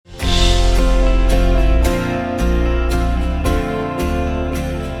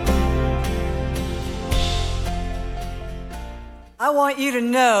want you to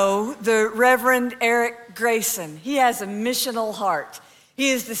know the Reverend Eric Grayson. He has a missional heart.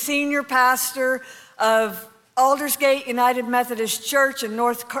 He is the senior pastor of Aldersgate United Methodist Church in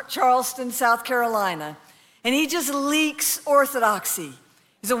North Charleston, South Carolina. And he just leaks orthodoxy.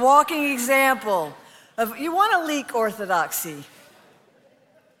 He's a walking example of, you want to leak orthodoxy.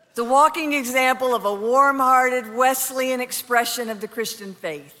 It's a walking example of a warm-hearted Wesleyan expression of the Christian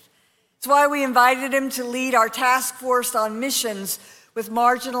faith. It's why we invited him to lead our task force on missions with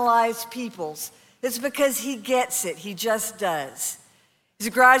marginalized peoples. It's because he gets it. He just does. He's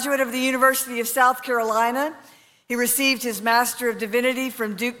a graduate of the University of South Carolina. He received his Master of Divinity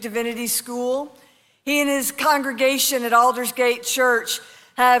from Duke Divinity School. He and his congregation at Aldersgate Church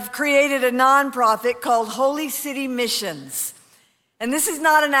have created a nonprofit called Holy City Missions. And this is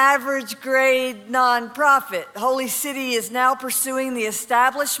not an average grade nonprofit. Holy City is now pursuing the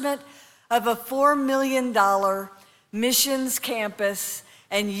establishment of a $4 million missions campus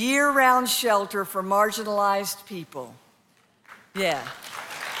and year-round shelter for marginalized people. Yeah.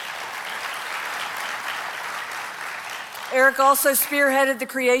 Eric also spearheaded the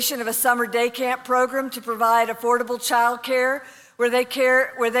creation of a summer day camp program to provide affordable child care where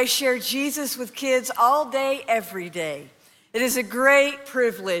they share Jesus with kids all day, every day. It is a great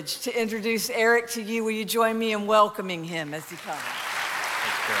privilege to introduce Eric to you. Will you join me in welcoming him as he comes?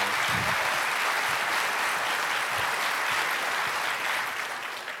 Thanks, Carol.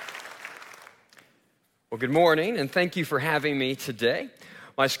 Well, good morning, and thank you for having me today.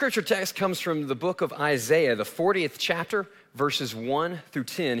 My scripture text comes from the book of Isaiah, the 40th chapter, verses 1 through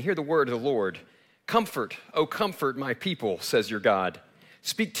 10. Hear the word of the Lord. Comfort, O comfort my people, says your God.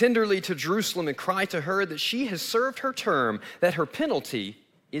 Speak tenderly to Jerusalem and cry to her that she has served her term, that her penalty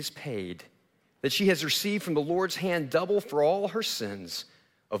is paid, that she has received from the Lord's hand double for all her sins.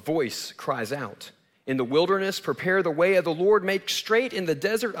 A voice cries out, in the wilderness, prepare the way of the Lord, make straight in the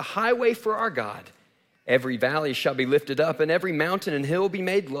desert a highway for our God. Every valley shall be lifted up, and every mountain and hill be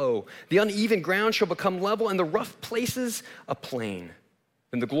made low. The uneven ground shall become level, and the rough places a plain.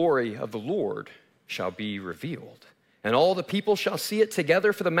 Then the glory of the Lord shall be revealed, and all the people shall see it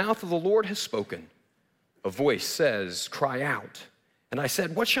together, for the mouth of the Lord has spoken. A voice says, cry out. And I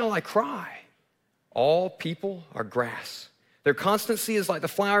said, what shall I cry? All people are grass. Their constancy is like the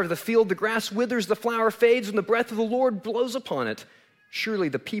flower of the field. The grass withers, the flower fades, and the breath of the Lord blows upon it. Surely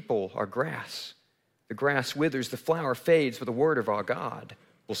the people are grass. The grass withers, the flower fades, but the word of our God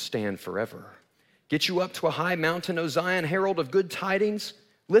will stand forever. Get you up to a high mountain, O Zion, herald of good tidings.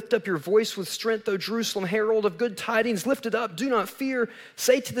 Lift up your voice with strength, O Jerusalem, herald of good tidings. Lift it up, do not fear.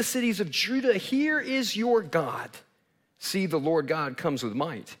 Say to the cities of Judah, here is your God. See, the Lord God comes with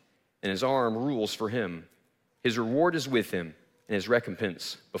might, and his arm rules for him. His reward is with him, and his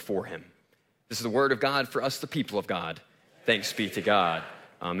recompense before him. This is the word of God for us, the people of God. Thanks be to God.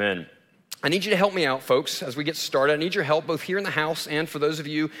 Amen. I need you to help me out, folks, as we get started. I need your help both here in the house and for those of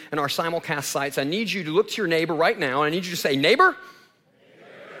you in our simulcast sites. I need you to look to your neighbor right now, and I need you to say, neighbor?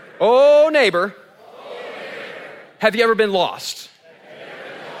 Oh, neighbor. Have you ever been lost?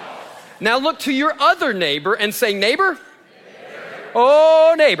 Now look to your other neighbor and say, neighbor?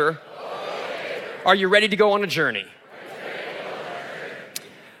 Oh, neighbor. Are you ready to go on a journey?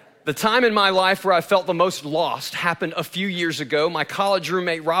 The time in my life where I felt the most lost happened a few years ago. My college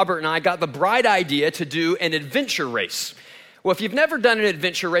roommate Robert and I got the bright idea to do an adventure race. Well, if you've never done an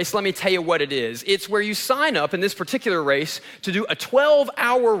adventure race, let me tell you what it is. It's where you sign up in this particular race to do a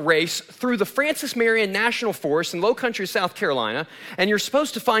 12-hour race through the Francis Marion National Forest in Low Country, South Carolina, and you're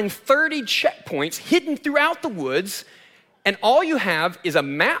supposed to find 30 checkpoints hidden throughout the woods, and all you have is a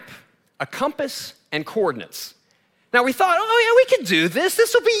map, a compass, and coordinates. Now we thought, oh yeah, we can do this.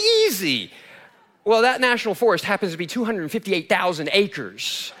 This will be easy. Well, that national forest happens to be 258,000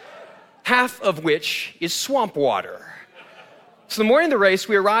 acres, half of which is swamp water. So the morning of the race,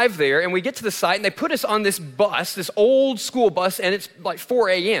 we arrive there and we get to the site and they put us on this bus, this old school bus, and it's like 4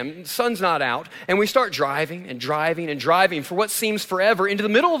 a.m., the sun's not out, and we start driving and driving and driving for what seems forever into the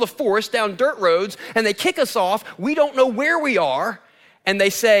middle of the forest down dirt roads, and they kick us off. We don't know where we are, and they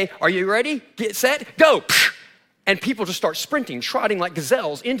say, are you ready? Get set, go. And people just start sprinting, trotting like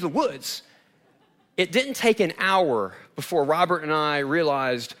gazelles into the woods. It didn't take an hour before Robert and I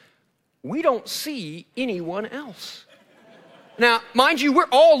realized we don't see anyone else. Now, mind you, we're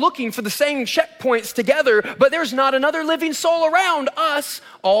all looking for the same checkpoints together, but there's not another living soul around us.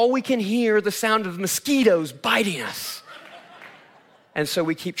 All we can hear the sound of mosquitoes biting us. And so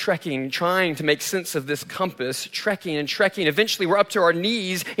we keep trekking, trying to make sense of this compass, trekking and trekking. Eventually, we're up to our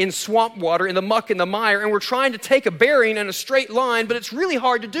knees in swamp water, in the muck and the mire, and we're trying to take a bearing in a straight line, but it's really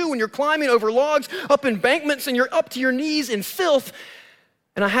hard to do when you're climbing over logs, up embankments, and you're up to your knees in filth.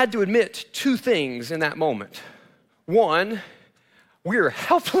 And I had to admit two things in that moment. One, we're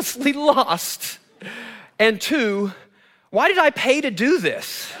helplessly lost. And two, why did I pay to do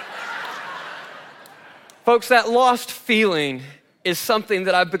this? Folks, that lost feeling is something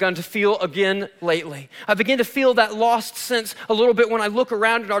that I've begun to feel again lately. I begin to feel that lost sense a little bit when I look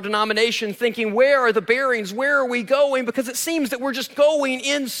around at our denomination thinking, where are the bearings? Where are we going? Because it seems that we're just going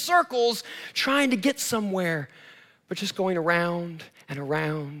in circles trying to get somewhere, but just going around and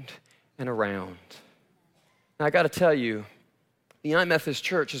around and around. Now, I got to tell you, the United Methodist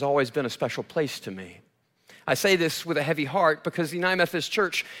Church has always been a special place to me. I say this with a heavy heart because the United Methodist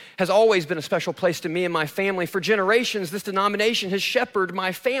Church has always been a special place to me and my family. For generations, this denomination has shepherded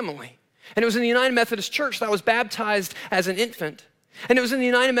my family. And it was in the United Methodist Church that I was baptized as an infant. And it was in the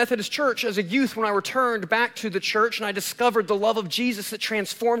United Methodist Church as a youth when I returned back to the church and I discovered the love of Jesus that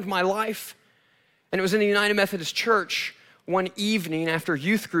transformed my life. And it was in the United Methodist Church one evening after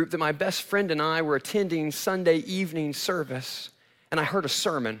youth group that my best friend and I were attending Sunday evening service, and I heard a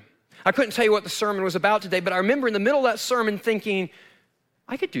sermon. I couldn't tell you what the sermon was about today, but I remember in the middle of that sermon thinking,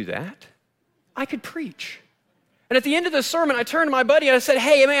 I could do that. I could preach. And at the end of the sermon, I turned to my buddy and I said,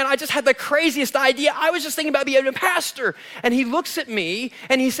 hey, man, I just had the craziest idea. I was just thinking about being a pastor. And he looks at me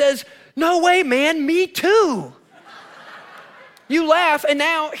and he says, no way, man, me too. You laugh, and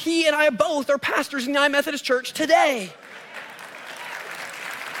now he and I both are pastors in the United Methodist Church today.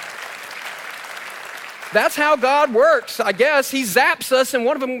 That's how God works, I guess. He zaps us, and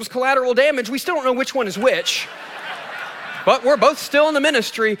one of them was collateral damage. We still don't know which one is which. But we're both still in the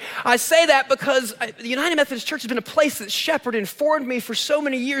ministry. I say that because the United Methodist Church has been a place that shepherded and formed me for so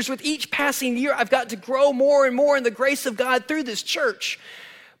many years. With each passing year, I've got to grow more and more in the grace of God through this church.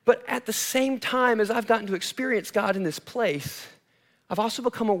 But at the same time as I've gotten to experience God in this place, I've also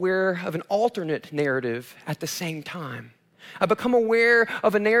become aware of an alternate narrative at the same time. I've become aware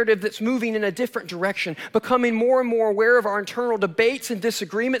of a narrative that's moving in a different direction, becoming more and more aware of our internal debates and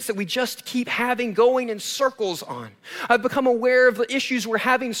disagreements that we just keep having going in circles on. I've become aware of the issues we're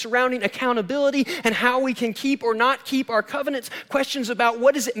having surrounding accountability and how we can keep or not keep our covenants, questions about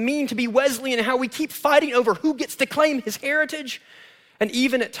what does it mean to be Wesleyan and how we keep fighting over who gets to claim his heritage, and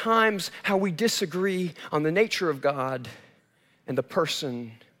even at times how we disagree on the nature of God and the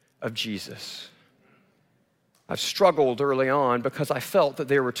person of Jesus. I've struggled early on because I felt that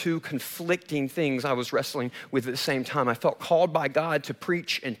there were two conflicting things I was wrestling with at the same time. I felt called by God to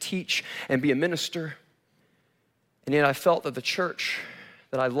preach and teach and be a minister. And yet I felt that the church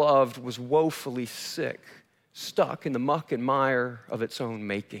that I loved was woefully sick, stuck in the muck and mire of its own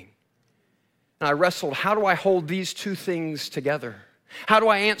making. And I wrestled, how do I hold these two things together? How do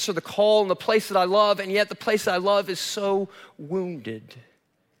I answer the call in the place that I love, and yet the place that I love is so wounded?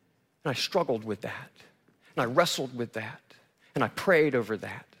 And I struggled with that. And I wrestled with that, and I prayed over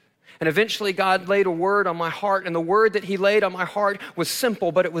that. And eventually God laid a word on my heart, and the word that he laid on my heart was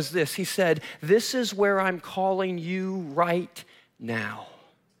simple, but it was this. He said, this is where I'm calling you right now.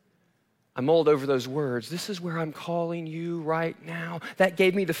 I mulled over those words. This is where I'm calling you right now. That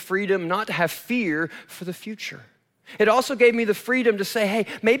gave me the freedom not to have fear for the future. It also gave me the freedom to say, hey,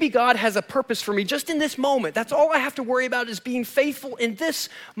 maybe God has a purpose for me just in this moment. That's all I have to worry about is being faithful in this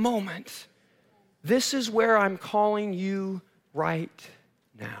moment. This is where I'm calling you right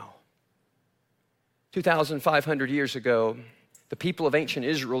now. 2,500 years ago, the people of ancient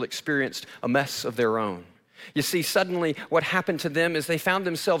Israel experienced a mess of their own. You see, suddenly what happened to them is they found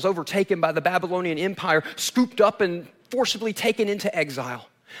themselves overtaken by the Babylonian Empire, scooped up and forcibly taken into exile.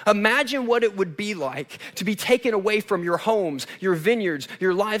 Imagine what it would be like to be taken away from your homes, your vineyards,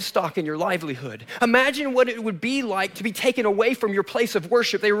 your livestock, and your livelihood. Imagine what it would be like to be taken away from your place of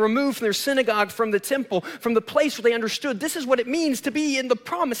worship. They were removed from their synagogue, from the temple, from the place where they understood this is what it means to be in the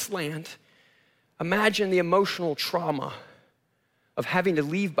promised land. Imagine the emotional trauma of having to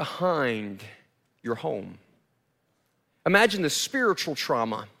leave behind your home. Imagine the spiritual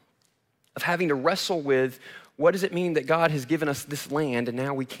trauma of having to wrestle with what does it mean that God has given us this land and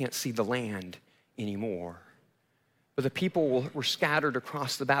now we can't see the land anymore? But the people were scattered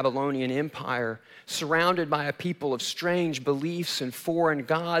across the Babylonian Empire, surrounded by a people of strange beliefs and foreign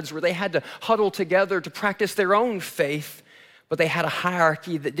gods where they had to huddle together to practice their own faith, but they had a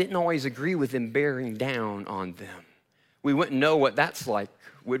hierarchy that didn't always agree with them bearing down on them. We wouldn't know what that's like,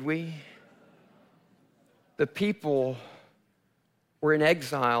 would we? The people were in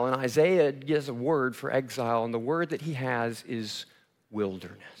exile, and Isaiah gives a word for exile, and the word that he has is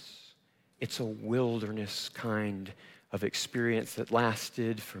wilderness. It's a wilderness kind of experience that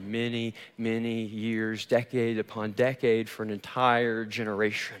lasted for many, many years, decade upon decade, for an entire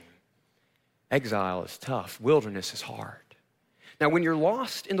generation. Exile is tough. Wilderness is hard. Now, when you're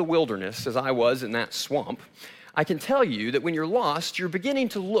lost in the wilderness, as I was in that swamp, I can tell you that when you're lost, you're beginning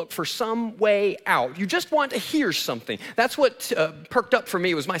to look for some way out. You just want to hear something. That's what perked up for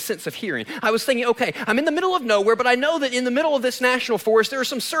me was my sense of hearing. I was thinking, okay, I'm in the middle of nowhere, but I know that in the middle of this national forest, there are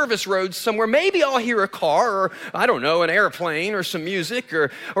some service roads somewhere. Maybe I'll hear a car or, I don't know, an airplane or some music.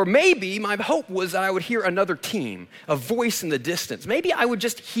 Or maybe my hope was that I would hear another team, a voice in the distance. Maybe I would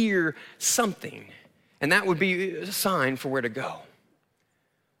just hear something, and that would be a sign for where to go.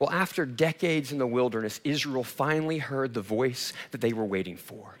 Well, after decades in the wilderness, Israel finally heard the voice that they were waiting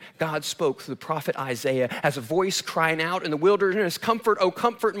for. God spoke through the prophet Isaiah as a voice crying out in the wilderness, "Comfort, O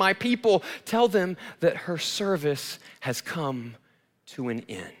comfort my people. Tell them that her service has come to an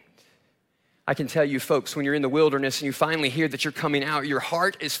end." I can tell you, folks, when you're in the wilderness and you finally hear that you're coming out, your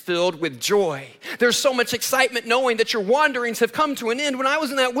heart is filled with joy. There's so much excitement knowing that your wanderings have come to an end. When I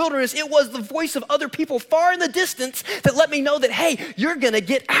was in that wilderness, it was the voice of other people far in the distance that let me know that, hey, you're gonna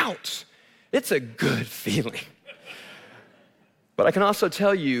get out. It's a good feeling. But I can also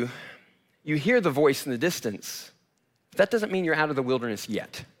tell you, you hear the voice in the distance, but that doesn't mean you're out of the wilderness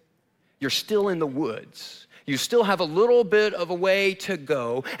yet. You're still in the woods. You still have a little bit of a way to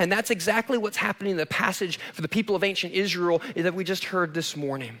go, and that's exactly what's happening in the passage for the people of ancient Israel that we just heard this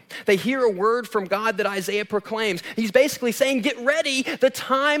morning. They hear a word from God that Isaiah proclaims. He's basically saying, get ready, the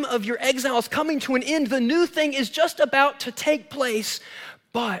time of your exile is coming to an end. The new thing is just about to take place,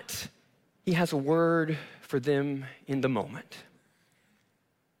 but he has a word for them in the moment.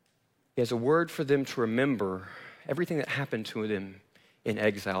 He has a word for them to remember everything that happened to them in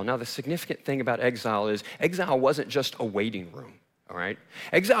exile. Now, the significant thing about exile is exile wasn't just a waiting room, all right?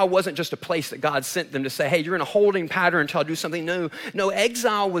 Exile wasn't just a place that God sent them to say, hey, you're in a holding pattern until I do something new. No,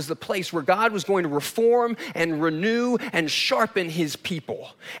 exile was the place where God was going to reform and renew and sharpen his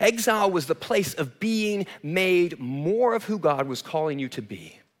people. Exile was the place of being made more of who God was calling you to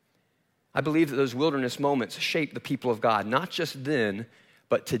be. I believe that those wilderness moments shaped the people of God, not just then,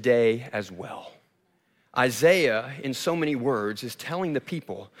 but today as well. Isaiah, in so many words, is telling the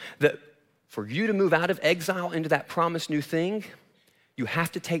people that for you to move out of exile into that promised new thing, you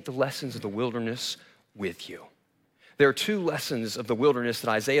have to take the lessons of the wilderness with you. There are two lessons of the wilderness that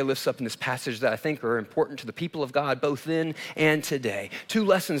Isaiah lifts up in this passage that I think are important to the people of God, both then and today. Two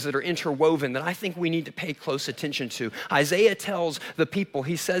lessons that are interwoven that I think we need to pay close attention to. Isaiah tells the people,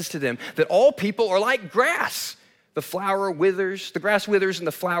 he says to them, that all people are like grass. The flower withers, the grass withers and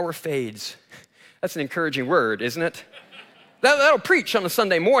the flower fades. That's an encouraging word, isn't it? That'll preach on a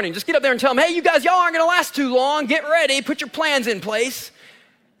Sunday morning. Just get up there and tell them, hey, you guys, y'all aren't gonna last too long. Get ready, put your plans in place.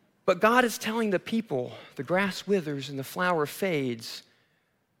 But God is telling the people, the grass withers and the flower fades,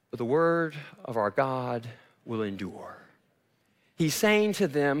 but the word of our God will endure. He's saying to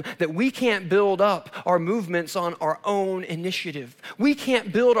them that we can't build up our movements on our own initiative. We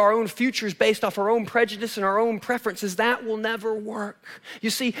can't build our own futures based off our own prejudice and our own preferences. That will never work.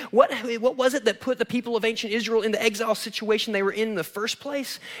 You see, what was it that put the people of ancient Israel in the exile situation they were in the first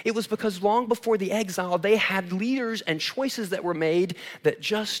place? It was because long before the exile, they had leaders and choices that were made that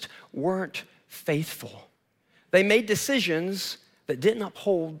just weren't faithful. They made decisions that didn't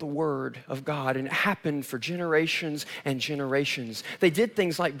uphold the word of God, and it happened for generations and generations. They did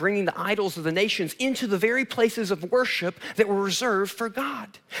things like bringing the idols of the nations into the very places of worship that were reserved for God.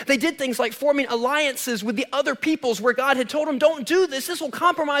 They did things like forming alliances with the other peoples where God had told them, don't do this, this will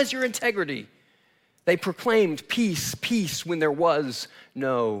compromise your integrity. They proclaimed peace, peace when there was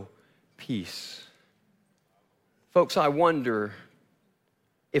no peace. Folks, I wonder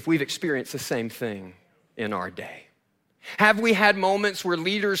if we've experienced the same thing in our day. Have we had moments where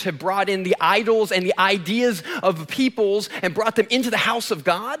leaders have brought in the idols and the ideas of peoples and brought them into the house of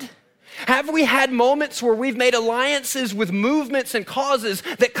God? Have we had moments where we've made alliances with movements and causes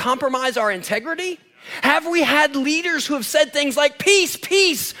that compromise our integrity? Have we had leaders who have said things like peace,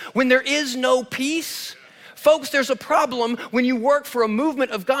 peace, when there is no peace? Folks, there's a problem when you work for a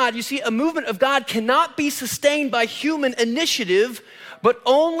movement of God. You see, a movement of God cannot be sustained by human initiative, but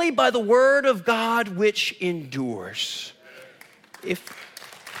only by the word of God which endures.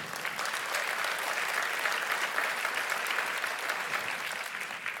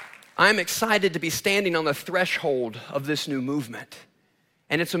 I'm excited to be standing on the threshold of this new movement.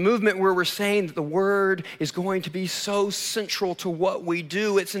 And it's a movement where we're saying that the word is going to be so central to what we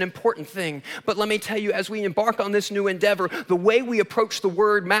do. It's an important thing. But let me tell you, as we embark on this new endeavor, the way we approach the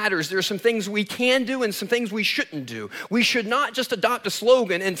word matters. There are some things we can do and some things we shouldn't do. We should not just adopt a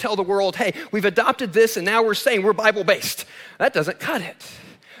slogan and tell the world, hey, we've adopted this and now we're saying we're Bible-based. That doesn't cut it.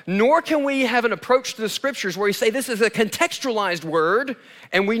 Nor can we have an approach to the scriptures where we say this is a contextualized word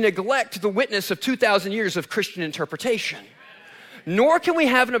and we neglect the witness of 2,000 years of Christian interpretation. nor can we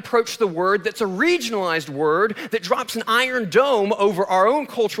have an approach to the word that's a regionalized word that drops an iron dome over our own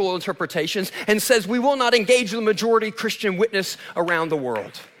cultural interpretations and says we will not engage the majority Christian witness around the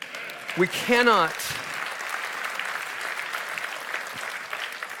world. We cannot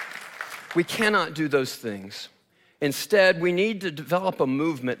do those things. Instead, we need to develop a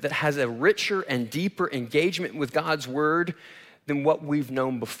movement that has a richer and deeper engagement with God's word than what we've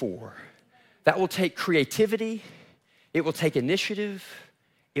known before. That will take creativity, it will take initiative,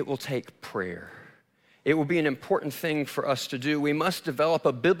 it will take prayer. It will be an important thing for us to do. We must develop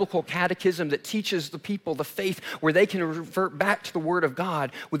a biblical catechism that teaches the people the faith where they can revert back to the Word of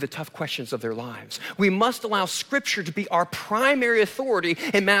God with the tough questions of their lives. We must allow Scripture to be our primary authority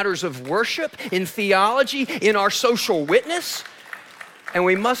in matters of worship, in theology, in our social witness. And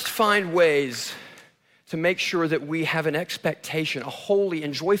we must find ways to make sure that we have an expectation, a holy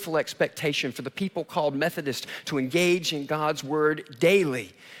and joyful expectation for the people called Methodists to engage in God's Word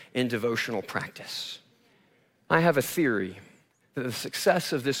daily in devotional practice. I have a theory that the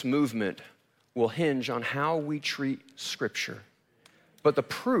success of this movement will hinge on how we treat Scripture, but the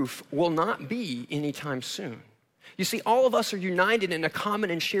proof will not be anytime soon. You see, all of us are united in a common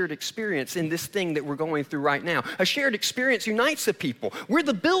and shared experience in this thing that we're going through right now. A shared experience unites the people. We're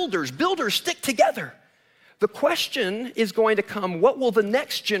the builders. Builders stick together. The question is going to come, what will the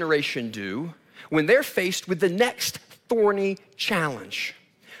next generation do when they're faced with the next thorny challenge?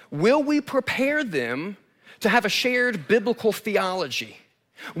 Will we prepare them to have a shared biblical theology?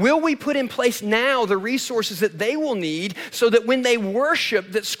 Will we put in place now the resources that they will need so that when they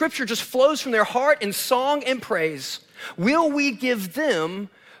worship, that Scripture just flows from their heart in song and praise? Will we give them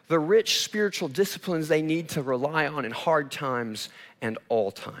the rich spiritual disciplines they need to rely on in hard times and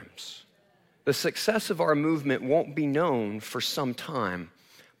all times? The success of our movement won't be known for some time,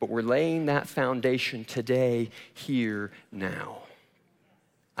 but we're laying that foundation today, here, now.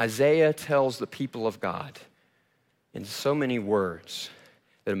 Isaiah tells the people of God in so many words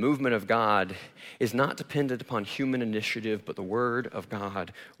that a movement of God is not dependent upon human initiative, but the word of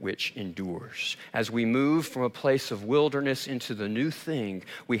God which endures. As we move from a place of wilderness into the new thing,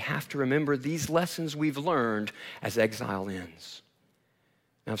 we have to remember these lessons we've learned as exile ends.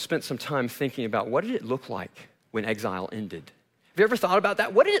 Now, I've spent some time thinking about what did it look like when exile ended? Have you ever thought about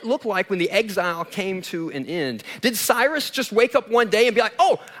that? What did it look like when the exile came to an end? Did Cyrus just wake up one day and be like,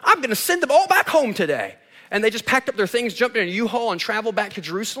 oh, I'm going to send them all back home today? And they just packed up their things, jumped in a U-Haul, and traveled back to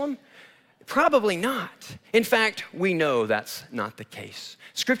Jerusalem? Probably not. In fact, we know that's not the case.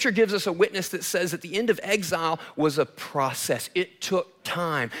 Scripture gives us a witness that says that the end of exile was a process. It took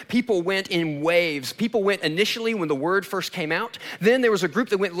time. People went in waves. People went initially when the word first came out. Then there was a group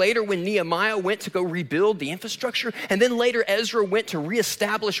that went later when Nehemiah went to go rebuild the infrastructure. And then later Ezra went to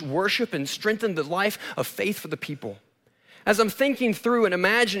reestablish worship and strengthen the life of faith for the people. As I'm thinking through and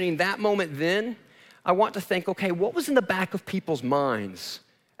imagining that moment then, I want to think, okay, what was in the back of people's minds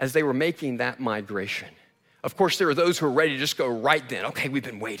as they were making that migration? Of course, there were those who were ready to just go right then. Okay, we've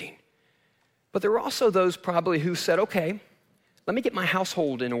been waiting. But there were also those probably who said, okay, let me get my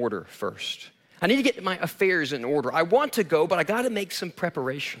household in order first. I need to get my affairs in order. I want to go, but I got to make some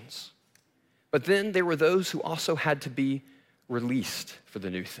preparations. But then there were those who also had to be released for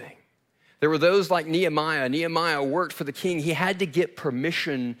the new thing. There were those like Nehemiah. Nehemiah worked for the king. He had to get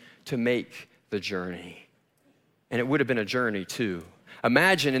permission to make the journey. And it would have been a journey too.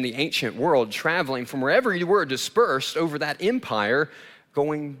 Imagine in the ancient world traveling from wherever you were dispersed over that empire,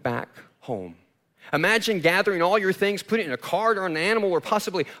 going back home. Imagine gathering all your things, putting it in a cart or an animal, or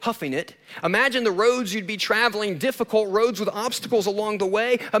possibly huffing it. Imagine the roads you'd be traveling, difficult roads with obstacles along the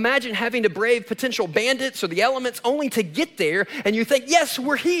way. Imagine having to brave potential bandits or the elements only to get there, and you think, yes,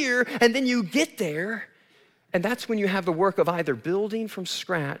 we're here, and then you get there, and that's when you have the work of either building from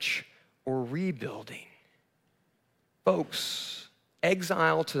scratch or rebuilding. Folks,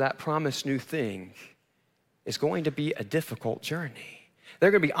 exile to that promised new thing is going to be a difficult journey. There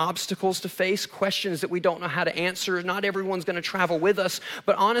are going to be obstacles to face, questions that we don't know how to answer. Not everyone's going to travel with us.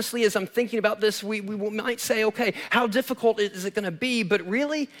 But honestly, as I'm thinking about this, we might say, okay, how difficult is it going to be? But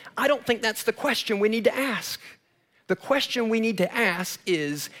really, I don't think that's the question we need to ask. The question we need to ask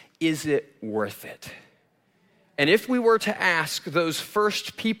is it worth it? And if we were to ask those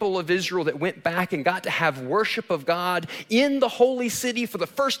first people of Israel that went back and got to have worship of God in the holy city for the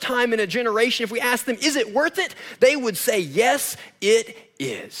first time in a generation, if we asked them, is it worth it? They would say, yes, it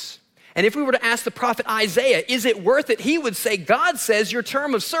is. And if we were to ask the prophet Isaiah, is it worth it? He would say, God says your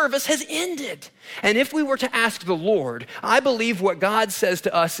term of service has ended. And if we were to ask the Lord, I believe what God says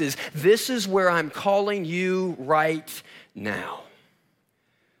to us is, this is where I'm calling you right now.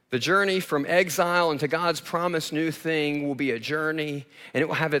 The journey from exile into God's promised new thing will be a journey, and it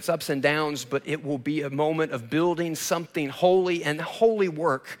will have its ups and downs, but it will be a moment of building something holy, and holy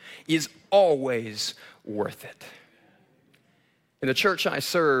work is always worth it. In the church I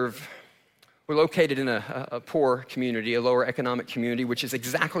serve, we're located in a poor community, a lower economic community, which is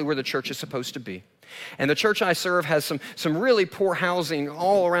exactly where the church is supposed to be. And the church I serve has some really poor housing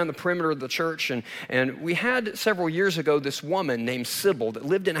all around the perimeter of the church. And we had several years ago this woman named Sybil that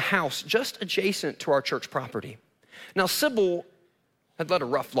lived in a house just adjacent to our church property. Now, Sybil had led a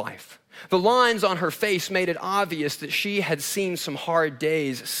rough life. The lines on her face made it obvious that she had seen some hard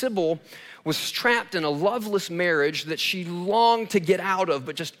days. Sybil was trapped in a loveless marriage that she longed to get out of,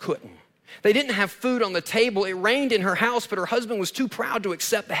 but just couldn't. They didn't have food on the table. It rained in her house, but her husband was too proud to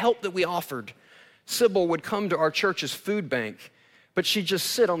accept the help that we offered. Sybil would come to our church's food bank, but she'd just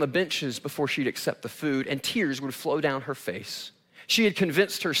sit on the benches before she'd accept the food, and tears would flow down her face. She had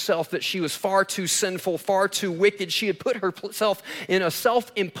convinced herself that she was far too sinful, far too wicked. She had put herself in a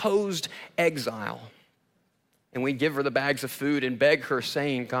self-imposed exile. And we'd give her the bags of food and beg her,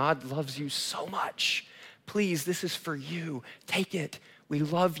 saying, God loves you so much. Please, this is for you. Take it. We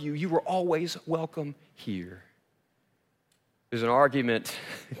love you. You were always welcome here. There's an argument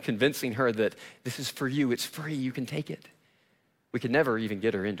convincing her that this is for you. It's free. You can take it. We could never even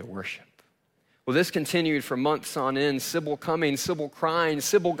get her into worship. Well, this continued for months on end. Sybil coming, Sybil crying,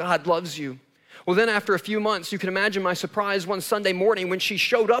 Sybil, God loves you. Well, then after a few months, you can imagine my surprise one Sunday morning when she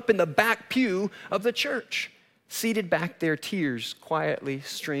showed up in the back pew of the church, seated back there, tears quietly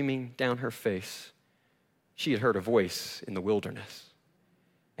streaming down her face. She had heard a voice in the wilderness.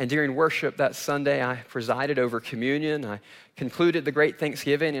 And during worship that Sunday, I presided over communion. I concluded the great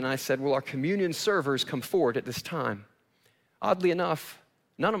Thanksgiving, and I said, will our communion servers come forward at this time? Oddly enough,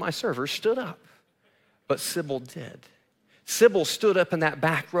 none of my servers stood up, but Sybil did. Sybil stood up in that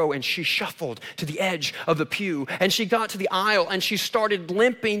back row, and she shuffled to the edge of the pew, and she got to the aisle, and she started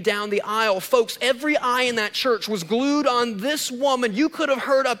limping down the aisle. Folks, every eye in that church was glued on this woman. You could have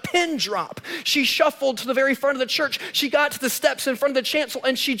heard a pin drop. She shuffled to the very front of the church. She got to the steps in front of the chancel,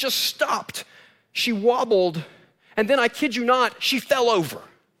 and she just stopped. She wobbled, and then, I kid you not, she fell over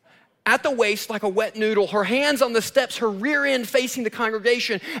at the waist like a wet noodle, her hands on the steps, her rear end facing the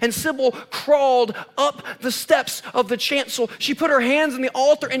congregation, and Sybil crawled up the steps of the chancel. She put her hands on the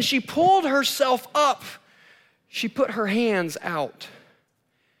altar and she pulled herself up. She put her hands out.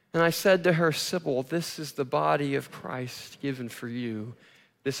 And I said to her, Sybil, this is the body of Christ given for you.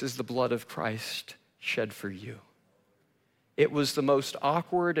 This is the blood of Christ shed for you. It was the most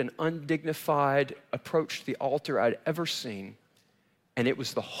awkward and undignified approach to the altar I'd ever seen. And it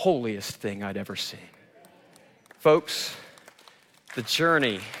was the holiest thing I'd ever seen. Folks, the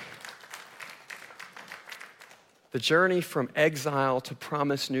journey from exile to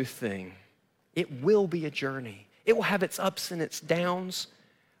promised new thing, it will be a journey. It will have its ups and its downs,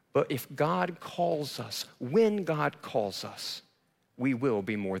 but if God calls us, when God calls us, we will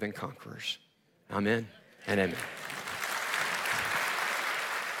be more than conquerors. Amen and amen.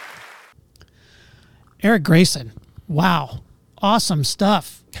 Eric Grayson, wow. Awesome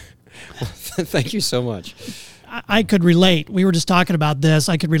stuff. Well, thank you so much. I could relate. We were just talking about this.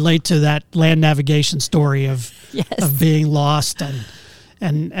 I could relate to that land navigation story of being lost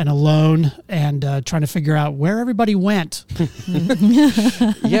and alone and trying to figure out where everybody went.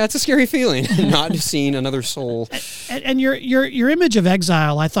 Yeah, it's a scary feeling, not seeing another soul. And your image of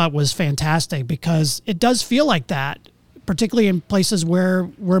exile, I thought, was fantastic because it does feel like that, particularly in places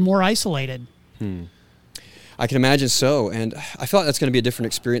where we're more isolated. I can imagine so, and I feel like that's going to be a different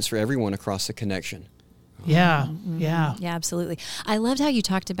experience for everyone across the connection. Yeah, Mm-hmm. yeah. Yeah, absolutely. I loved how you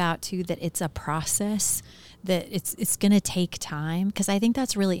talked about, too, that it's a process, that it's going to take time, because I think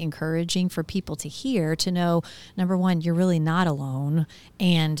that's really encouraging for people to hear, to know, number one, you're really not alone,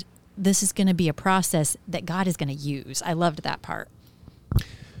 and this is going to be a process that God is going to use. I loved that part.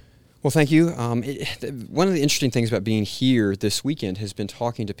 Well, thank you. One of the interesting things about being here this weekend has been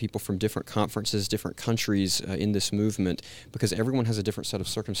talking to people from different conferences, different countries in this movement, because everyone has a different set of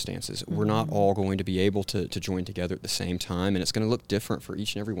circumstances. Mm-hmm. We're not all going to be able to join together at the same time, and it's going to look different for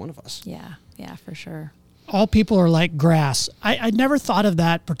each and every one of us. Yeah, for sure. All people are like grass. I never thought of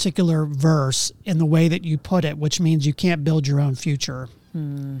that particular verse in the way that you put it, which means you can't build your own future.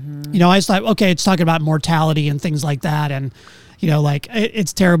 Mm-hmm. You know, I was like, okay, it's talking about mortality and things like that, and like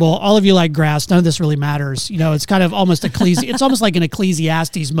it's terrible. All of you like grass. None of this really matters. It's kind of almost it's almost like an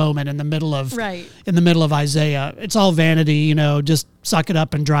Ecclesiastes moment in the middle of Isaiah. It's all vanity. Just suck it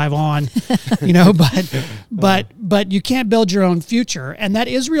up and drive on. But you can't build your own future, and that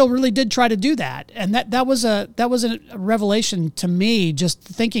Israel really did try to do that, and that was a revelation to me, just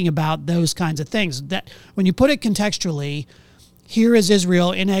thinking about those kinds of things. That when you put it contextually, here is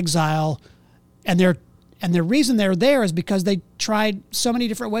Israel in exile, and the reason they're there is because they tried so many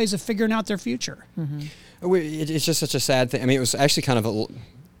different ways of figuring out their future. Mm-hmm. It's just such a sad thing. I mean, it was actually kind of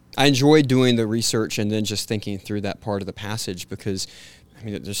I enjoyed doing the research and then just thinking through that part of the passage, because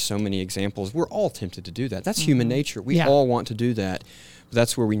there's so many examples. We're all tempted to do that. That's human nature. We all want to do that. But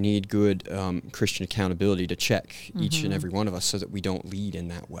that's where we need good Christian accountability to check each and every one of us so that we don't lead in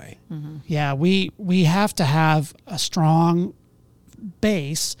that way. Mm-hmm. Yeah, we have to have a strong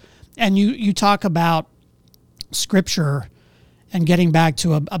base. And you talk about Scripture and getting back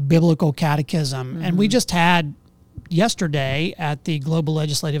to a biblical catechism. And we just had yesterday at the Global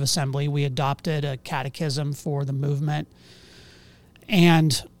Legislative Assembly, we adopted a catechism for the movement.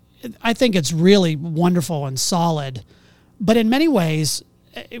 And I think it's really wonderful and solid. But in many ways,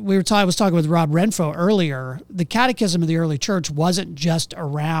 I was talking with Rob Renfro earlier, the catechism of the early church wasn't just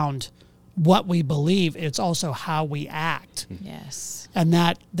around what we believe, it's also how we act. Yes. And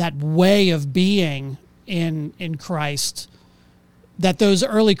that way of being in Christ, that those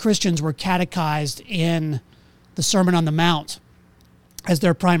early Christians were catechized in the Sermon on the Mount as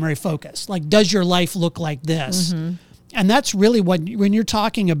their primary focus. Like, does your life look like this? Mm-hmm. And that's really when you're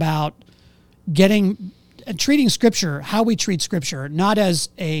talking about treating Scripture, how we treat Scripture, not as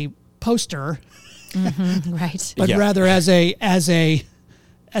a poster, right, but rather as a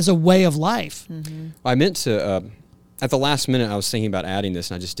way of life. Mm-hmm. I meant to. At the last minute, I was thinking about adding this,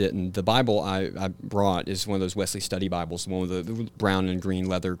 and I just didn't. The Bible I brought is one of those Wesley Study Bibles, the one with the brown and green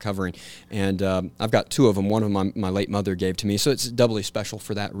leather covering. And I've got two of them. One of them my late mother gave to me, so it's doubly special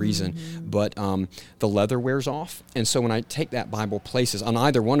for that reason. Mm-hmm. But the leather wears off, and so when I take that Bible places, on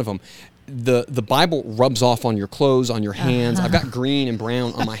either one of them, the Bible rubs off on your clothes, on your hands. I've got green and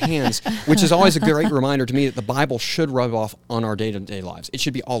brown on my hands, which is always a great reminder to me that the Bible should rub off on our day-to-day lives. It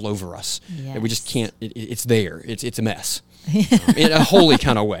should be all over us. Yes. We just can't. It's there. It's a mess in a holy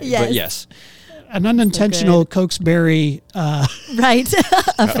kind of way. Yes. But yes. An unintentional Cokesbury right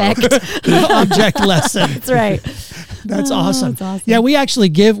effect object lesson. That's right. That's awesome. That's awesome. Yeah, we actually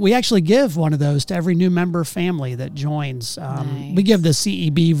give one of those to every new member family that joins. Nice. We give the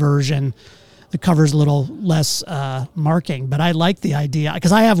CEB version. The cover's a little less marking, but I like the idea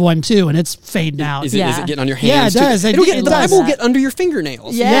because I have one too, and it's fading out. Is it getting on your hands? Yeah, it does. The Bible will get under your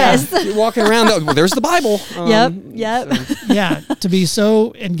fingernails. Yes. You're walking around. There's the Bible. Yep. So. Yeah, to be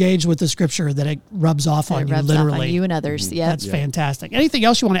so engaged with the Scripture that it rubs off on you, literally. Off on you and others. Mm-hmm. Yep. That's fantastic. Anything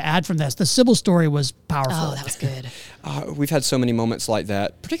else you want to add from this? The Sybil story was powerful. Oh, that was good. We've had so many moments like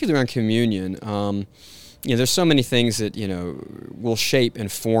that, particularly around communion. There's so many things that, will shape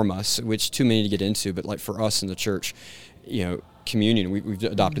and form us, which too many to get into, but like for us in the church, communion, we've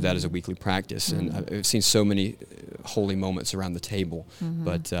adopted that as a weekly practice, and I've seen so many holy moments around the table.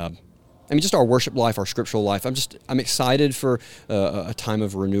 But just our worship life, our scriptural life, I'm excited for a time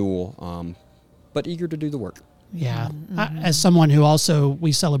of renewal, but eager to do the work. Yeah. As someone who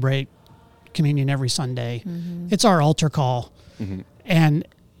we celebrate communion every Sunday, it's our altar call, and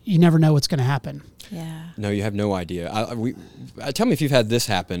you never know what's going to happen. Yeah. No, you have no idea. Tell me if you've had this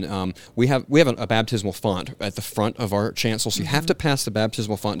happen. We have a baptismal font at the front of our chancel, so you have to pass the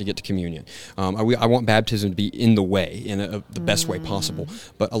baptismal font to get to communion. I want baptism to be in the way, in the best way possible.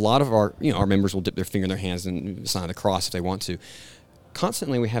 But a lot of our members will dip their finger in their hands and sign the cross if they want to.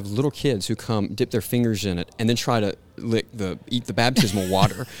 Constantly, we have little kids who come, dip their fingers in it, and then try to eat the baptismal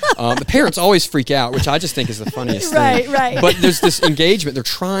water. The parents always freak out, which I just think is the funniest thing. Right. But there's this engagement. They're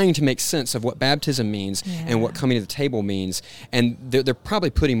trying to make sense of what baptism means and what coming to the table means, and they're probably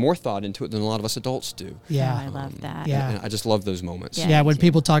putting more thought into it than a lot of us adults do. Yeah, I love that. Yeah, and I just love those moments. Yeah, when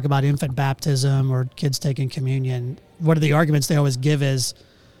people talk about infant baptism or kids taking communion, one of the arguments they always give is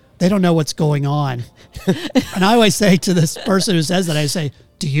they don't know what's going on. And I always say to this person who says that, I say,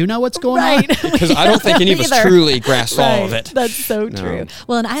 do you know what's going on? Because I don't think any of us truly grasp all of it. That's so true.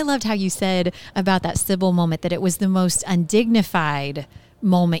 Well, and I loved how you said about that Sybil moment that it was the most undignified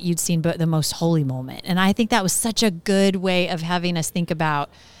moment you'd seen, but the most holy moment. And I think that was such a good way of having us think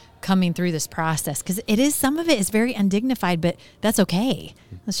about coming through this process, because some of it is very undignified, but that's okay.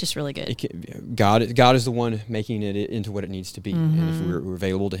 That's just really good. God is the one making it into what it needs to be, and if we're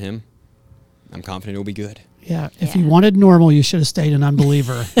available to Him, I'm confident it'll be good. Yeah, if you wanted normal, you should have stayed an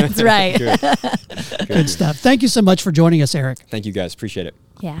unbeliever. That's right. Good. Good stuff. Thank you so much for joining us, Eric. Thank you, guys. Appreciate it.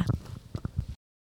 Yeah.